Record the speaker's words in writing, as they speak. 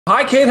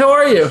Hi, Kate. How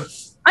are you?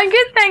 I'm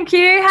good, thank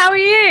you. How are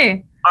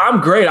you?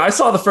 I'm great. I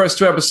saw the first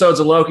two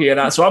episodes of Loki,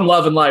 and so I'm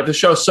loving life. The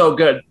show's so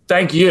good.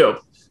 Thank you.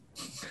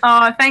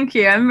 Oh, thank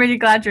you. I'm really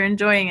glad you're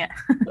enjoying it.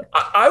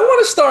 I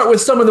want to start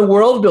with some of the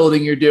world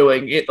building you're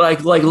doing.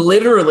 Like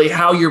literally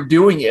how you're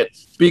doing it,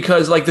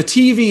 because like the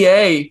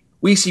TVA,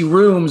 we see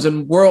rooms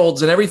and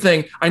worlds and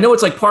everything. I know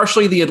it's like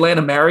partially the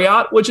Atlanta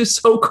Marriott, which is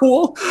so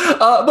cool.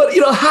 But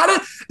how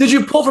did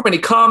you pull from any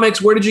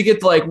comics? Where did you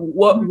get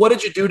what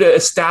did you do to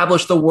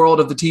establish the world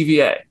of the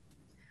TVA?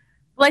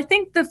 Well, I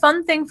think the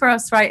fun thing for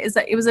us, right, is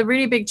that it was a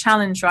really big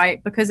challenge,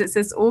 right? Because it's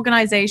this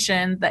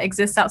organization that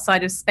exists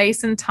outside of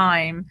space and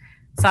time.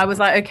 So I was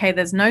like, okay,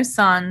 there's no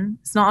sun.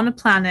 It's not on a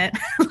planet.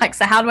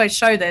 So how do I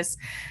show this?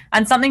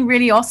 And something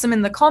really awesome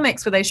in the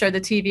comics where they show the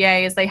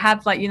TVA is they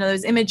have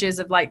those images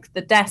of like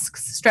the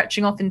desks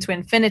stretching off into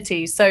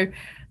infinity. So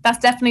that's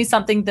definitely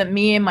something that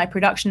me and my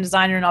production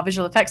designer and our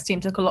visual effects team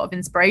took a lot of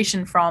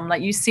inspiration from.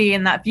 Like you see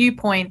in that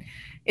viewpoint,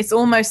 it's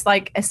almost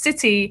like a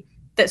city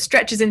that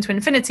stretches into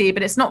infinity,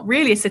 but it's not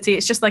really a city.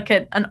 It's just like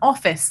an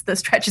office that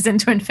stretches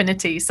into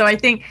infinity. So I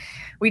think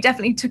we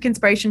definitely took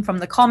inspiration from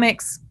the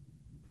comics.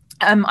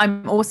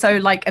 I'm also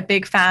like a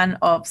big fan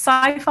of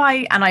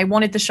sci-fi, and I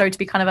wanted the show to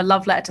be kind of a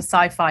love letter to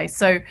sci-fi.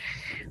 So,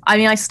 I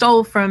mean, I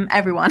stole from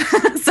everyone.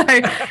 So,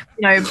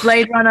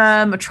 Blade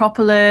Runner,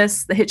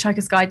 Metropolis, The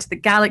Hitchhiker's Guide to the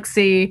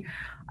Galaxy.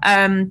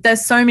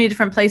 There's so many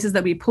different places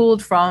that we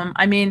pulled from.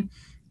 I mean,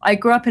 I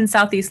grew up in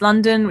Southeast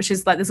London, which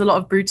is like there's a lot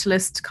of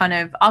brutalist kind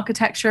of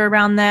architecture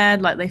around there.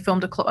 Like they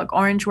filmed A Clockwork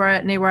Orange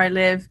near where I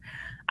live.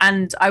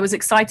 And I was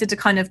excited to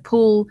kind of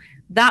pull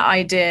that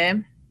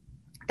idea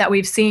that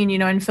we've seen,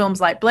 in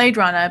films like Blade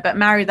Runner, but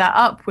marry that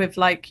up with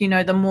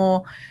the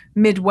more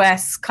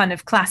Midwest kind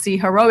of classy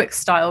heroic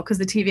style, because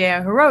the TVA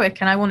are heroic.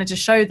 And I wanted to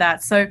show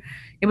that. So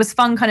it was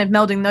fun kind of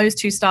melding those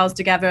two styles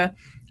together.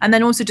 And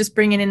then also just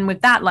bringing in with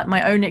that, like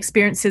my own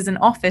experiences in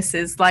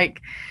offices, I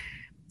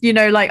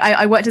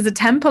worked as a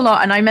temp a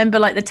lot, and I remember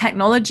like the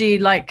technology,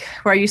 like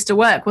where I used to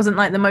work wasn't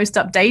like the most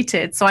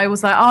updated. So I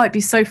was like, oh, it'd be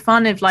so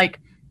fun if like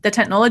the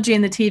technology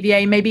in the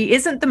TVA maybe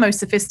isn't the most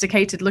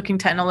sophisticated looking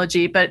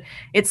technology, but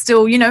it's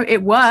still,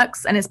 it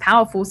works and it's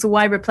powerful. So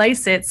why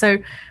replace it? So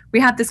we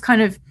had this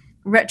kind of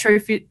retro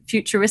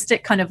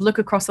futuristic kind of look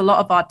across a lot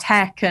of our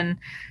tech, and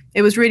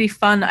it was really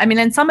fun. I mean,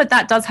 and some of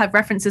that does have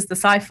references to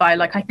sci-fi.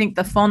 Like I think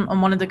the font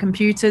on one of the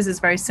computers is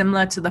very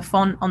similar to the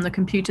font on the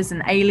computers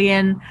in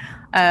Alien.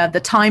 The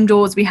time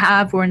doors we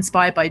have were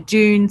inspired by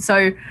Dune.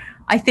 So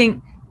I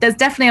think there's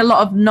definitely a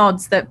lot of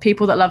nods that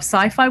people that love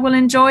sci-fi will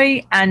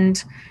enjoy.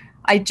 And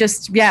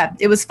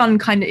it was fun.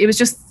 It was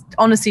just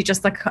honestly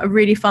just like a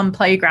really fun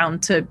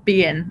playground to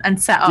be in and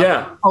set up.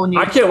 Yeah,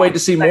 I can't wait to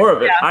see more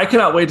of it. Yeah. I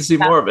cannot wait to see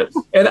more of it.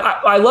 And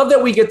I love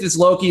that we get this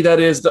Loki that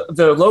is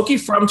the Loki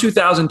from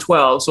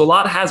 2012. So a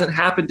lot hasn't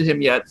happened to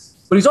him yet.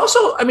 But he's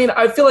also, I mean,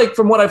 I feel like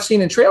from what I've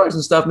seen in trailers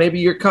and stuff, maybe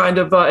you're kind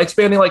of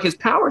expanding like his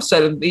power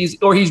set, and he's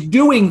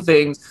doing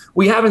things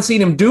we haven't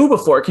seen him do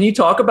before. Can you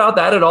talk about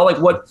that at all? Like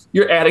what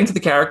you're adding to the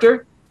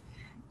character?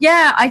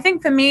 Yeah, I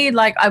think for me,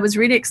 like I was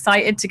really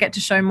excited to get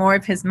to show more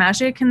of his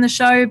magic in the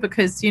show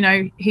because,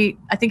 I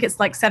think it's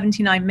like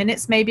 79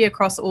 minutes maybe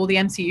across all the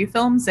MCU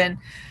films. And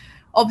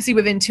obviously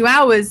within 2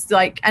 hours,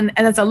 and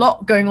there's a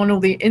lot going on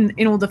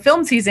in all the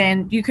films he's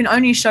in, you can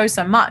only show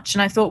so much.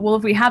 And I thought, well,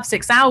 if we have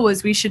 6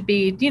 hours, we should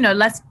be,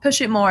 let's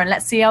push it more and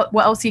let's see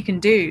what else he can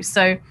do.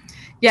 So,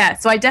 yeah,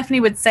 so I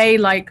definitely would say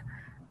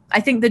I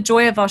think the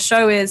joy of our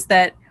show is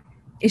that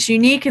it's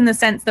unique in the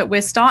sense that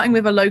we're starting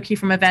with a Loki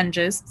from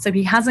Avengers. So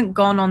he hasn't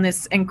gone on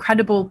this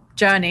incredible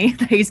journey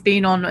that he's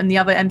been on in the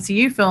other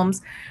MCU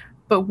films.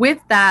 But with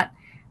that,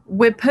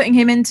 we're putting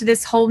him into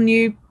this whole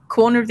new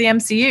corner of the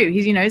MCU.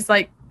 He's, it's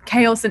like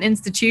chaos and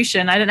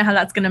institution. I don't know how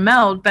that's going to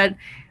meld, but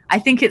I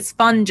think it's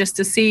fun just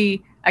to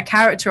see a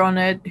character on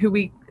it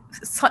who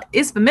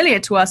is familiar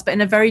to us, but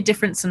in a very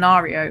different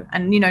scenario.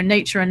 And,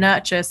 nature and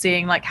nurture,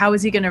 seeing how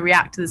is he going to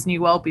react to this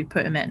new world we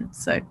put him in?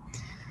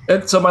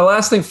 So my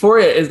last thing for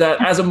you is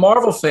that as a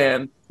Marvel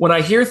fan, when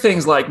I hear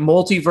things like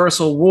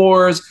multiversal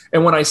wars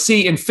and when I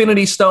see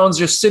Infinity Stones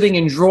just sitting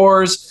in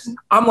drawers,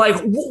 I'm like,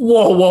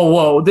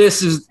 whoa.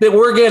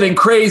 We're getting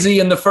crazy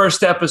in the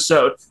first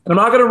episode. And I'm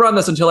not going to run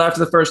this until after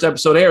the first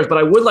episode airs, but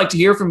I would like to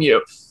hear from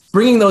you.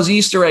 Bringing those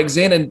Easter eggs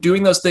in and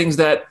doing those things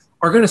that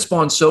are going to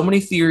spawn so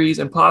many theories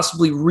and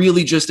possibly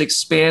really just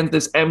expand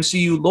this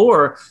MCU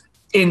lore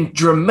in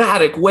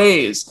dramatic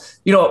ways.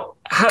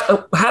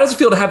 How does it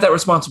feel to have that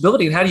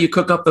responsibility, and how do you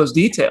cook up those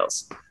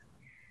details?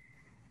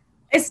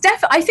 It's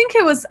I think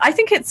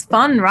it's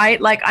fun, right?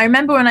 Like I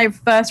remember when I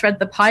first read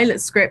the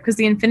pilot script, because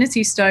the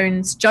Infinity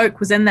Stones joke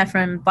was in there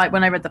from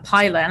when I read the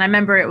pilot, and I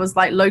remember it was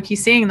like Loki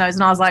seeing those,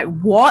 and I was like,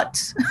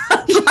 what?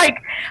 But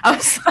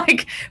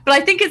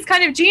I think it's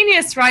kind of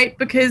genius, right?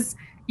 Because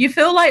you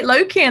feel like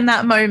Loki in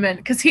that moment,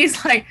 because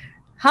he's like,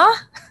 huh?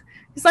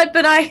 He's like,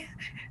 but I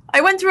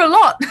went through a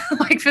lot.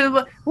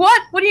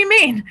 What do you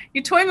mean?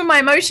 You're toying with my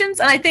emotions?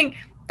 And I think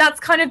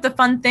that's kind of the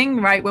fun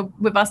thing, right?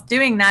 With us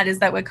doing that, is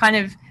that we're kind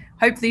of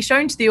hopefully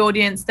showing to the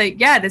audience that,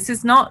 yeah, this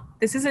is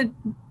a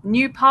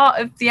new part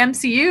of the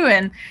MCU,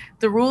 and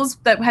the rules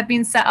that had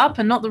been set up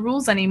are not the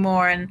rules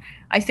anymore. And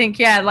I think,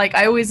 like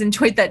I always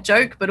enjoyed that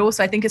joke, but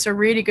also I think it's a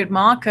really good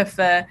marker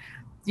for,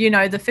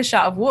 the fish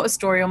out of water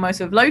story almost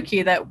with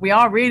Loki, that we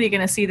are really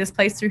going to see this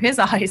place through his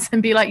eyes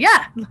and be like,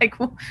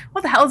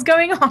 what the hell's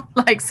going on?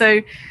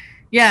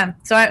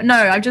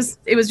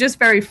 It was just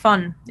very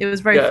fun. It was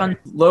very fun.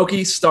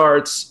 Loki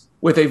starts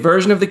with a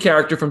version of the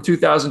character from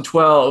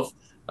 2012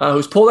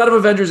 who's pulled out of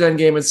Avengers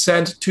Endgame and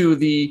sent to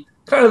the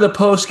kind of the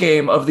post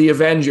game of the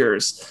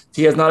Avengers.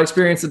 He has not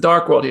experienced the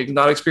Dark World. He has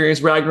not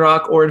experienced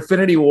Ragnarok or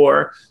Infinity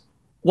War.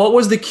 What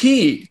was the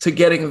key to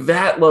getting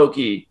that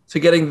Loki, to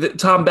getting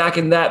Tom back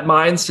in that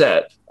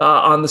mindset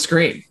on the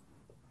screen?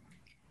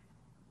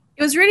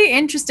 It was really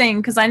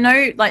interesting because I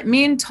know like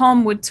me and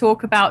Tom would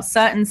talk about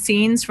certain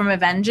scenes from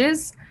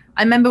Avengers.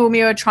 I remember when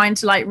we were trying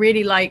to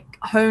really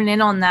hone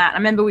in on that. I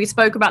remember we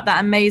spoke about that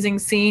amazing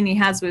scene he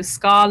has with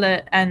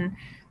Scarlet and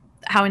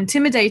how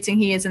intimidating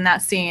he is in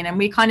that scene. And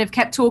we kind of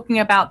kept talking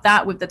about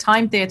that with the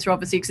Time Theater,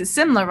 obviously, because it's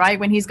similar, right?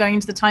 When he's going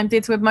into the Time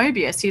Theater with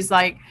Mobius, he's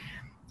like,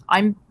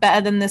 I'm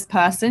better than this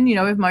person,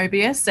 with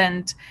Mobius.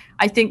 And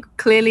I think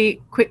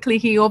quickly,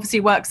 he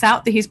obviously works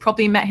out that he's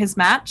probably met his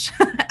match.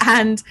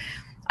 And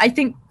I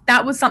think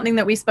that was something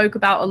that we spoke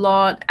about a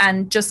lot,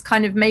 and just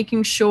kind of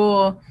making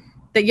sure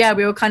that,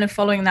 we were kind of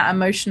following that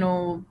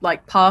emotional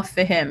path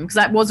for him, because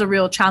that was a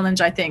real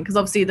challenge, I think, because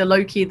obviously the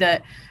Loki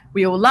that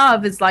we all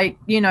love is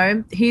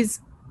he's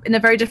in a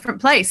very different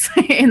place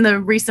in the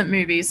recent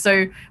movies.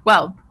 So,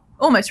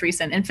 almost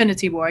recent,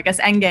 Infinity War, I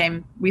guess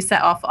Endgame, we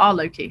set off our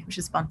Loki, which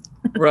is fun.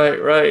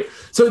 Right.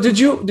 So did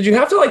you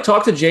have to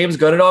talk to James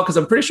Gunn at all? Because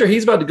I'm pretty sure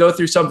he's about to go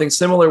through something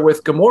similar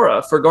with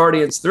Gamora for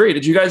Guardians 3.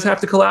 Did you guys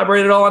have to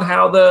collaborate at all on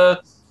how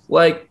the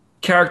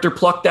character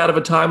plucked out of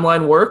a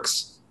timeline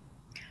works?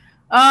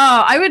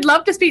 Oh, I would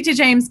love to speak to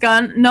James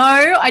Gunn. No,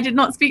 I did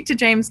not speak to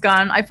James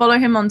Gunn. I follow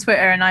him on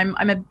Twitter, and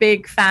I'm a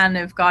big fan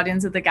of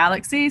Guardians of the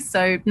Galaxy.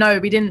 So no,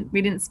 we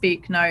didn't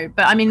speak. No,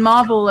 but I mean,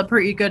 Marvel are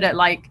pretty good at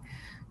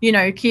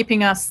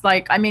keeping us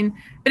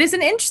but it's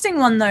an interesting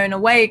one though in a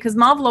way, because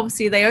Marvel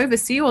obviously they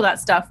oversee all that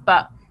stuff,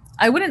 but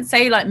I wouldn't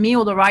say me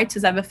or the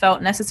writers ever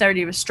felt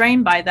necessarily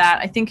restrained by that.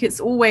 I think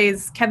it's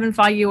always, Kevin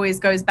Feige always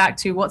goes back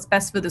to what's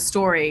best for the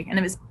story, and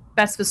if it's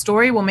best for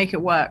story, we'll make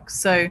it work.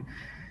 So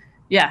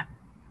yeah,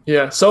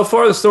 so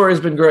far the story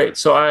has been great.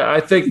 So I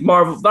think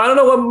Marvel, I don't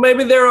know what,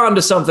 maybe they're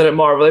onto something at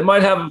Marvel. They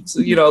might have a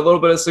little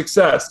bit of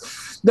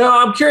success.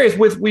 Now, I'm curious,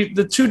 with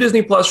the 2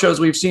 Disney Plus shows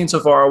we've seen so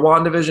far,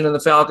 WandaVision and The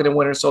Falcon and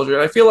Winter Soldier,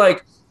 I feel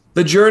like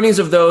the journeys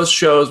of those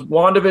shows,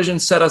 WandaVision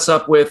set us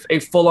up with a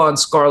full-on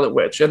Scarlet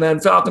Witch, and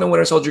then Falcon and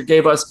Winter Soldier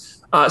gave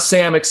us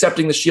Sam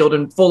accepting the shield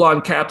and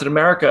full-on Captain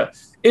America.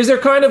 Is there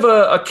kind of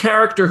a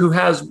character who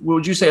has,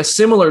 would you say, a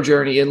similar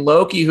journey in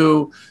Loki,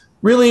 who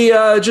really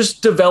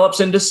just develops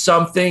into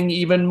something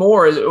even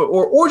more,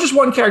 or just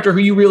one character who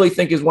you really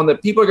think is one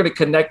that people are going to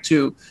connect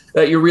to,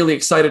 that you're really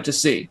excited to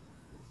see?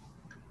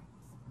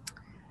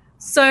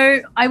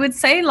 So I would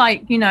say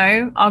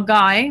our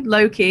guy,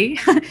 Loki,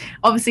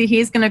 obviously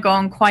he's going to go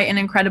on quite an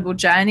incredible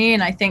journey.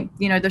 And I think,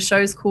 the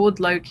show's called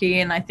Loki,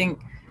 and I think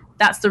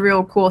that's the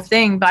real core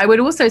thing. But I would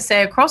also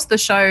say across the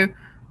show,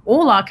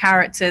 all our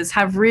characters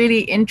have really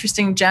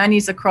interesting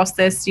journeys across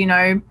this,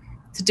 to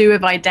do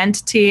with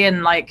identity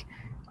and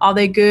are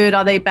they good?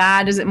 Are they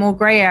bad? Is it more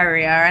gray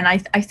area? And I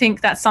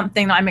think that's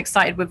something that I'm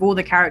excited with all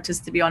the characters,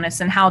 to be honest,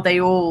 and how they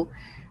all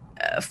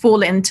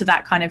fall into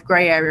that kind of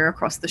gray area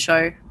across the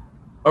show.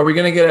 Are we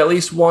going to get at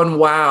least one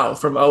wow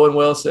from Owen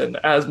Wilson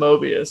as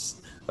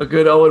Mobius? A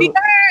good Owen.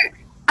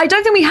 I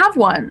don't think we have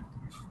one.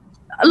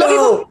 A lot of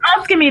people are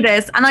asking me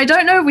this, and I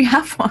don't know if we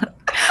have one.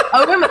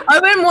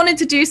 Owen wanted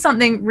to do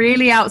something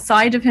really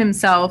outside of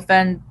himself,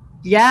 and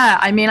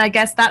I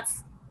guess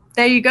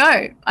there you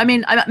go.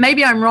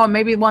 Maybe I'm wrong.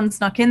 Maybe one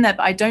snuck in there,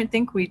 but I don't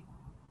think we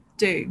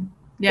do.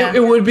 Yeah,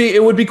 it would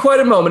be quite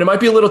a moment. It might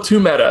be a little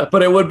too meta,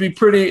 but it would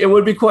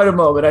be quite a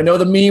moment. I know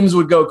the memes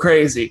would go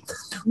crazy.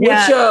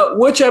 Yeah.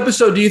 Which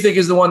episode do you think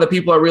is the one that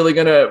people are really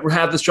going to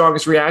have the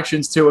strongest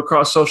reactions to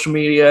across social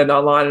media and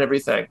online and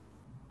everything?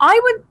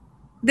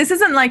 This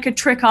isn't a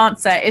trick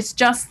answer. It's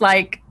just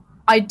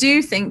I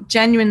do think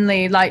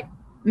genuinely,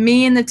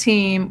 me and the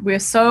team, we're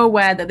so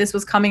aware that this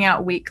was coming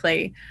out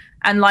weekly.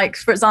 And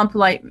for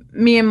example,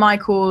 me and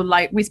Michael,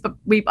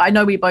 I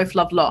know we both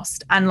love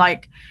Lost, and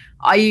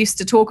I used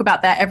to talk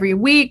about that every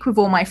week with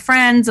all my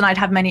friends, and I'd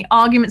have many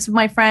arguments with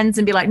my friends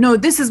and be like, no,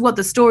 this is what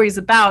the story is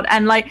about.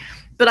 And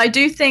but I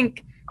do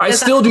think I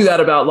still do that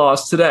about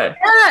Lost today.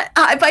 Yeah,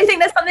 but I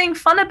think there's something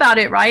fun about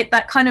it, right?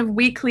 That kind of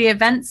weekly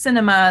event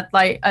cinema,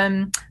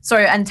 and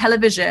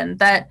television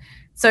that,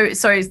 sorry,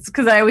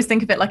 because I always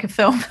think of it like a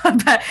film,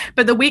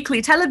 but the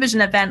weekly television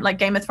event, like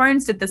Game of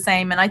Thrones did the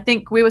same. And I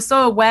think we were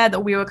so aware that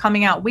we were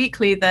coming out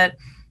weekly that,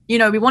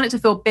 we wanted to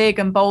feel big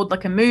and bold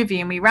like a movie,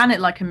 and we ran it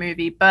like a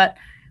movie. But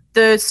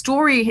the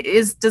story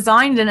is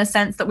designed in a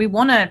sense that we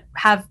want to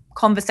have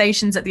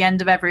conversations at the end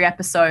of every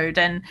episode,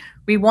 and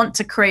we want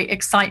to create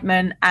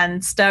excitement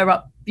and stir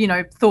up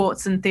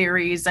thoughts and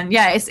theories. And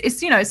yeah, it's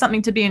it's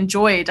something to be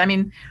enjoyed. I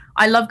mean,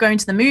 I love going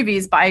to the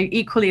movies, but I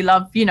equally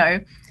love,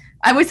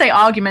 I would say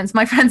arguments.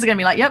 My friends are going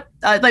to be like, yep.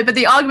 But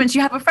the arguments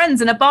you have with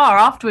friends in a bar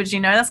afterwards,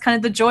 that's kind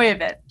of the joy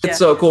of it. It's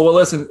so cool. Well,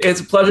 listen,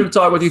 it's a pleasure to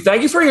talk with you.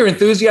 Thank you for your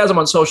enthusiasm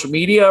on social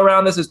media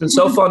around this. It's been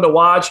so fun to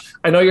watch.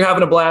 I know you're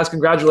having a blast.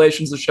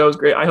 Congratulations. The show's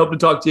great. I hope to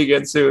talk to you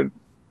again soon.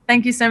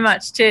 Thank you so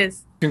much.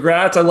 Cheers.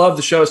 Congrats. I love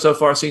the show so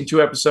far. Seen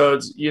 2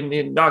 episodes.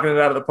 You're knocking it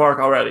out of the park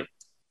already.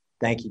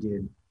 Thank you,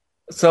 dude.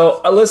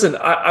 So listen,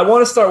 I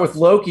want to start with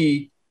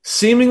Loki.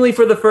 Seemingly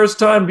for the first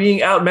time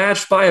being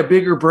outmatched by a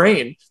bigger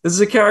brain. This is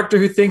a character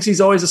who thinks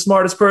he's always the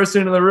smartest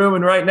person in the room,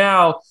 and right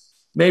now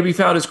maybe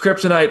found his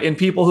kryptonite in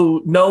people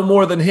who know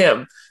more than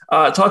him.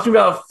 Talk to me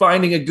about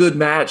finding a good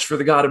match for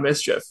the God of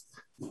Mischief.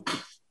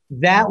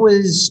 That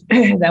was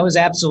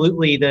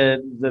absolutely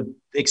the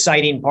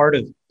exciting part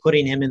of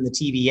putting him in the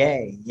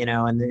TVA,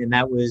 and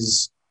that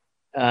was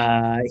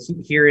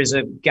here is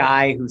a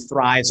guy who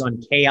thrives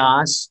on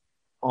chaos,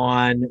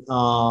 on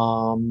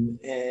on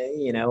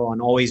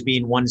always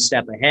being one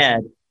step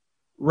ahead,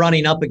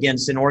 running up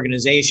against an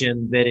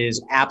organization that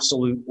is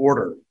absolute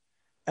order,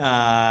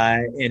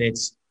 and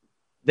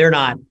they're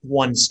not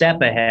one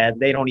step ahead.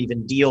 They don't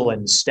even deal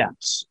in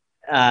steps,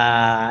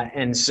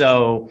 and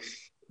so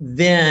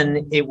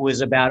then it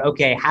was about,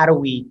 okay, how do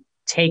we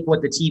take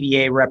what the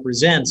TVA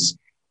represents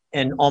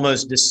and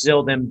almost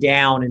distill them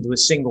down into a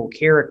single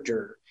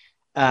character,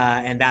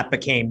 and that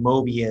became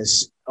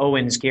Mobius,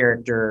 Owen's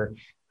character,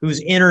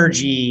 whose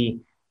energy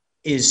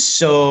is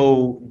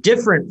so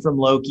different from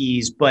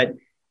Loki's, but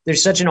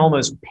there's such an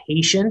almost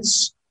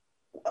patience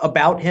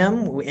about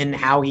him and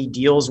how he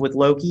deals with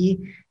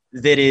Loki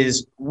that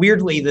is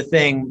weirdly the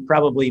thing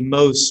probably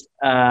most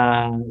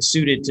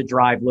suited to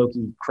drive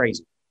Loki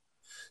crazy.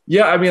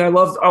 Yeah, I mean, I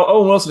love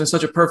Owen Wilson is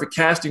such a perfect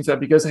casting for that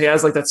because he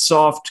has like that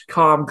soft,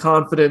 calm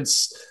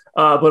confidence,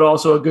 but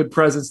also a good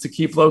presence to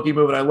keep Loki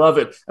moving. I love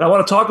it. And I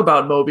want to talk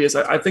about Mobius.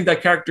 I think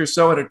that character is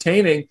so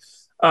entertaining.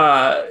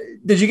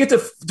 Did you get to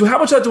how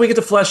much of that do we get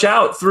to flesh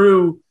out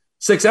through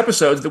 6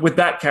 episodes with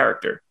that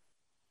character?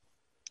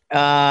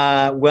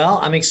 Well,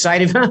 I'm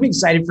excited. I'm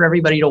excited for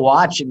everybody to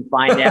watch and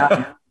find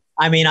out.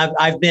 I mean,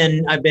 I've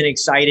been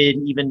excited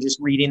even just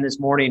reading this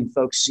morning.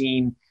 Folks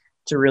seem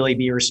to really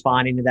be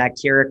responding to that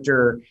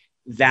character.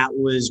 That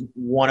was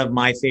one of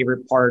my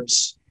favorite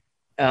parts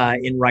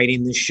in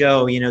writing the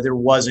show. There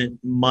wasn't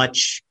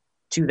much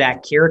to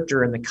that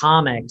character in the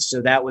comics,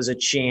 so that was a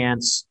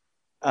chance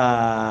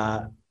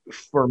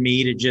for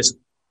me to just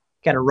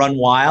kind of run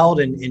wild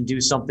and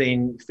do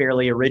something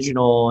fairly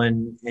original.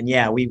 And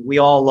yeah, we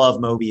all love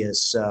Mobius.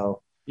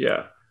 So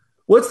yeah.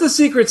 What's the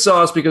secret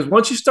sauce? Because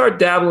once you start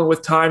dabbling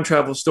with time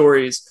travel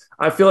stories,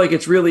 I feel like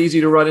it's really easy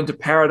to run into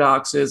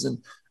paradoxes and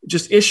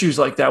just issues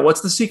like that.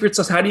 What's the secret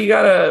sauce? How do you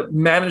got to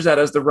manage that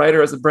as the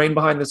writer, as the brain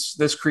behind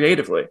this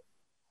creatively?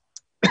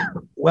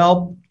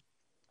 Well,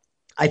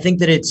 I think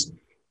that it's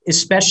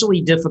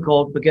especially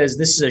difficult because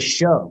this is a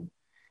show.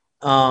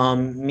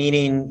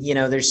 Meaning,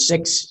 there's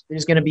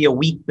going to be a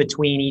week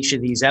between each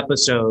of these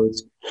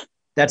episodes.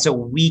 That's a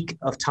week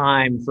of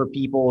time for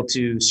people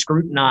to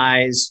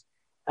scrutinize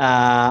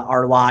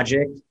our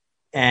logic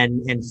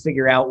and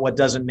figure out what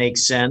doesn't make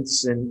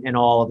sense and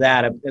all of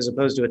that, as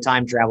opposed to a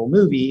time travel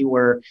movie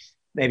where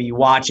maybe you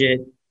watch it,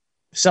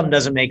 if something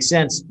doesn't make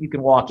sense, you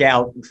can walk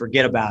out and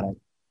forget about it.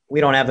 We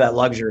don't have that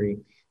luxury.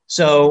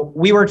 So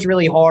we worked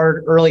really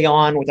hard early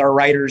on with our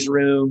writer's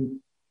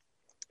room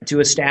to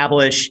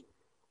establish,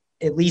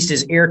 at least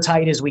as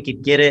airtight as we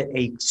could get it,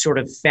 a sort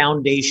of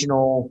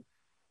foundational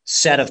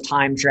set of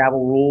time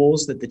travel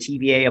rules that the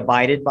TVA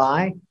abided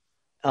by,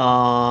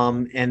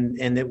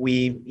 and that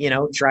we,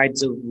 tried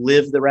to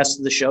live the rest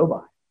of the show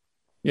by.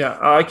 Yeah,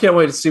 I can't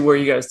wait to see where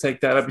you guys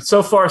take that. I mean,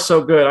 so far,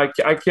 so good.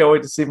 I can't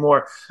wait to see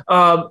more.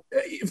 From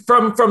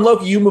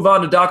Loki, you move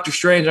on to Doctor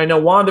Strange. I know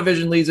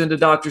WandaVision leads into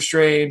Doctor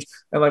Strange,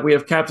 and like we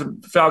have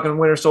Captain Falcon and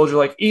Winter Soldier.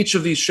 Like each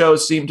of these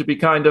shows seem to be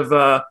kind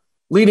of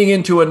leading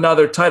into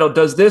another title.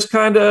 Does this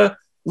kind of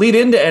lead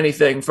into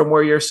anything from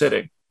where you're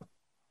sitting?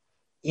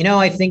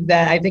 I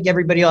think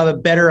everybody will have a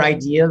better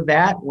idea of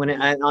that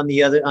on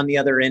the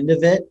other end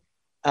of it.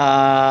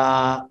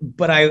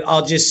 But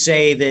I'll just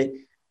say that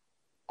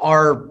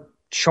our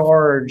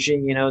charge,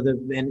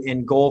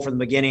 and goal from the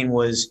beginning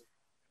was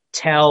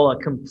tell a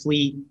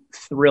complete,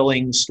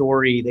 thrilling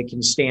story that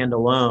can stand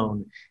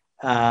alone.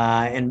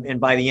 And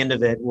by the end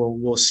of it,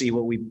 we'll see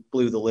what we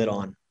blew the lid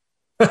on.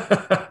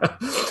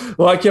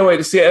 Well, I can't wait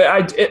to see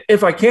it.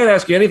 If I can't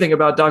ask you anything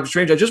about Doctor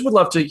Strange, I just would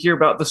love to hear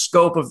about the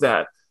scope of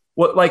that.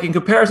 What, like in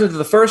comparison to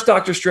the first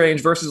Doctor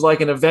Strange versus like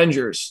an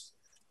Avengers,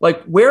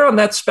 like where on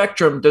that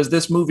spectrum does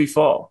this movie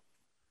fall?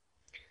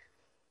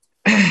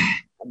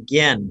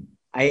 Again,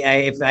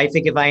 I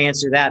think if I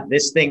answer that,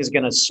 this thing's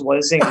gonna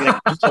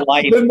come to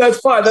life. Then that's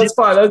fine. That's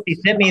fine. If you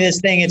sent me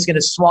this thing, it's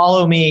gonna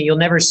swallow me. You'll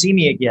never see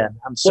me again.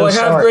 I'm so sorry. Well,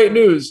 I have great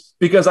news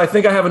because I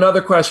think I have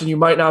another question you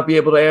might not be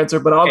able to answer,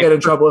 but I'll get in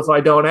trouble if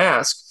I don't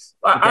ask.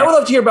 Okay. I would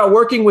love to hear about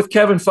working with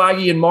Kevin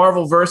Feige in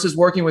Marvel versus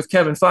working with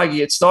Kevin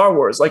Feige at Star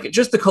Wars. Like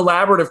just the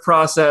collaborative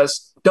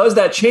process does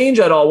that change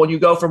at all when you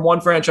go from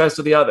one franchise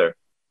to the other?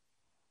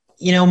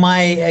 You know,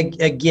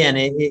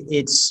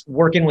 it's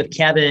working with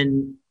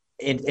Kevin.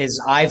 As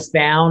I've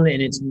found,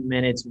 and it's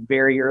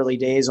very early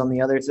days on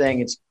the other thing.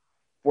 It's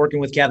working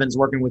with Kevin.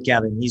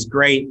 He's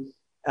great.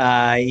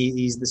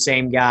 He's the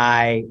same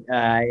guy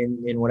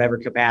in whatever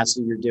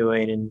capacity you're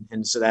doing,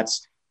 and so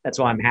that's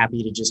why I'm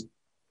happy to just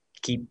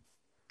keep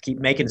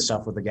making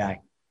stuff with the guy.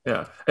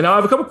 Yeah, and now I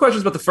have a couple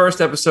questions about the first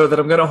episode that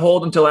I'm going to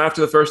hold until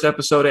after the first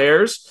episode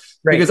airs,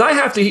 because I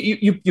have to.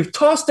 You've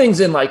tossed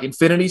things in like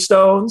Infinity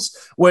Stones,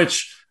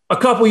 which a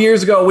couple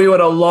years ago we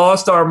would have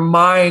lost our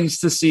minds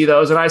to see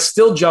those, and I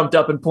still jumped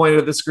up and pointed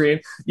at the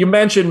screen. You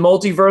mentioned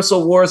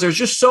multiversal wars. There's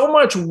just so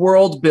much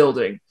world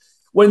building.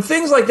 When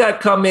things like that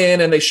come in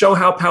and they show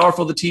how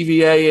powerful the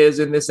TVA is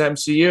in this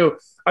MCU,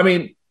 I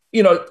mean,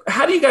 you know,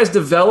 how do you guys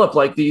develop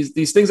like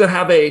these things that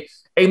have a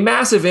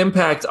massive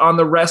impact on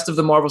the rest of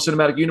the Marvel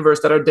Cinematic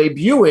Universe that are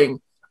debuting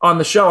on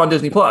the show on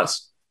Disney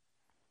Plus?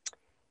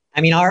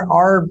 I mean,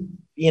 our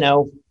you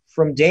know,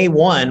 from day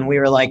one, we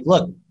were like,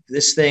 look,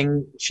 this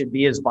thing should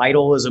be as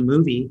vital as a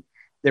movie.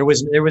 There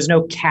was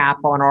no cap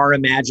on our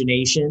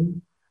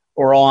imagination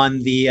or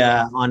on the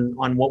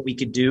on what we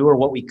could do or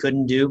what we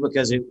couldn't do,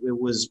 because it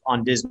was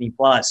on Disney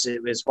Plus.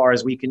 As far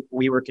as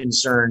we were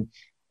concerned,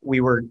 we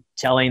were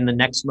telling the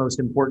next most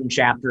important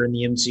chapter in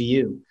the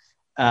MCU,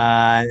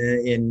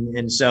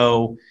 and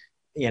so,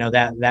 you know,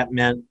 that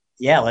meant,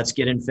 yeah, let's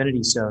get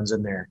Infinity Stones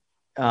in there,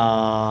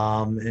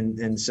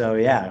 and so,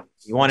 yeah,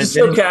 you wanted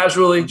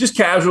just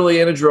casually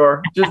in a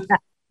drawer. Just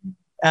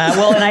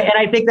well, and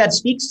I think that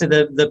speaks to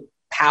the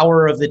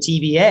power of the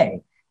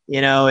TVA.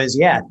 You know,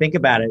 think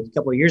about it. A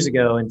couple of years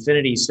ago,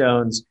 Infinity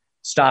Stones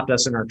stopped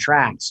us in our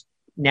tracks.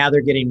 Now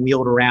they're getting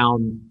wheeled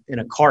around in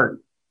a cart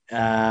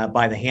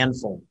by the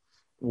handful.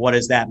 What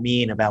does that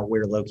mean about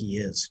where Loki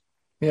is?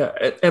 Yeah,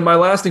 and my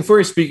last thing for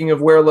you, speaking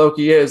of where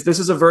Loki is, this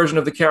is a version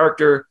of the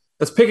character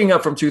that's picking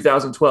up from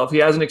 2012. He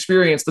hasn't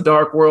experienced the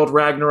Dark World,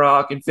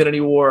 Ragnarok,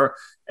 Infinity War,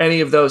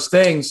 any of those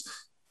things.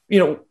 You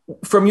know,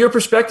 from your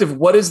perspective,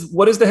 what is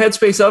the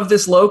headspace of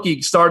this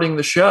Loki starting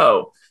the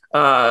show,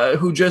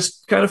 who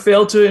just kind of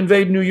failed to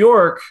invade New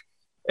York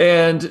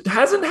and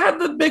hasn't had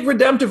the big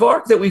redemptive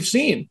arc that we've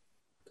seen?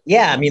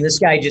 Yeah, I mean, this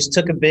guy just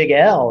took a big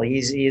L. I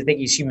think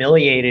he's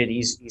humiliated.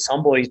 He's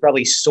humbled. He's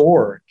probably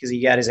sore because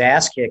he got his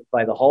ass kicked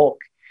by the Hulk.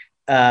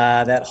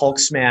 That Hulk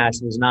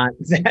smash was not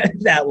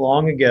that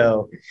long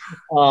ago.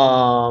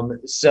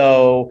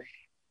 So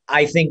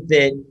I think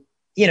that,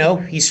 you know,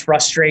 he's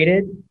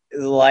frustrated,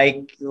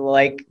 like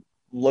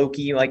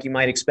Loki, like you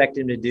might expect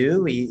him to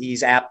do.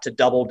 He's apt to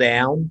double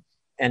down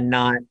and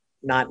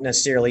not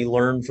necessarily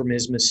learn from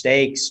his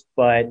mistakes,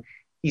 but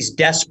he's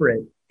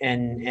desperate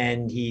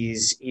and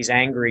he's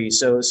angry.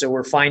 So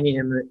we're finding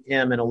him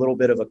in a little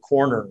bit of a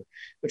corner,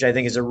 which I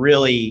think is a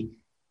really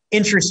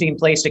interesting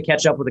place to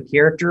catch up with a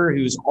character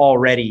who's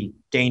already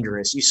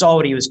dangerous. You saw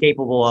what he was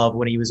capable of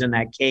when he was in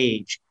that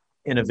cage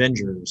in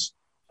Avengers,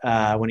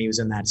 when he was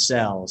in that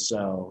cell.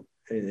 So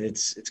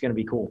it's going to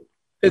be cool.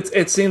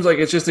 It seems like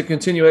it's just a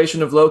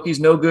continuation of Loki's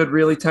no good,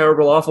 really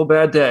terrible, awful,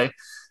 bad day.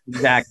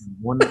 Exactly.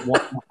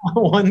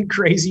 One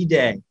crazy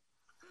day.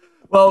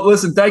 Well,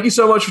 listen, thank you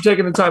so much for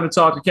taking the time to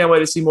talk. I can't wait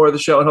to see more of the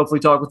show and hopefully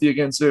talk with you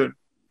again soon.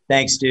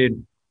 Thanks,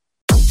 dude.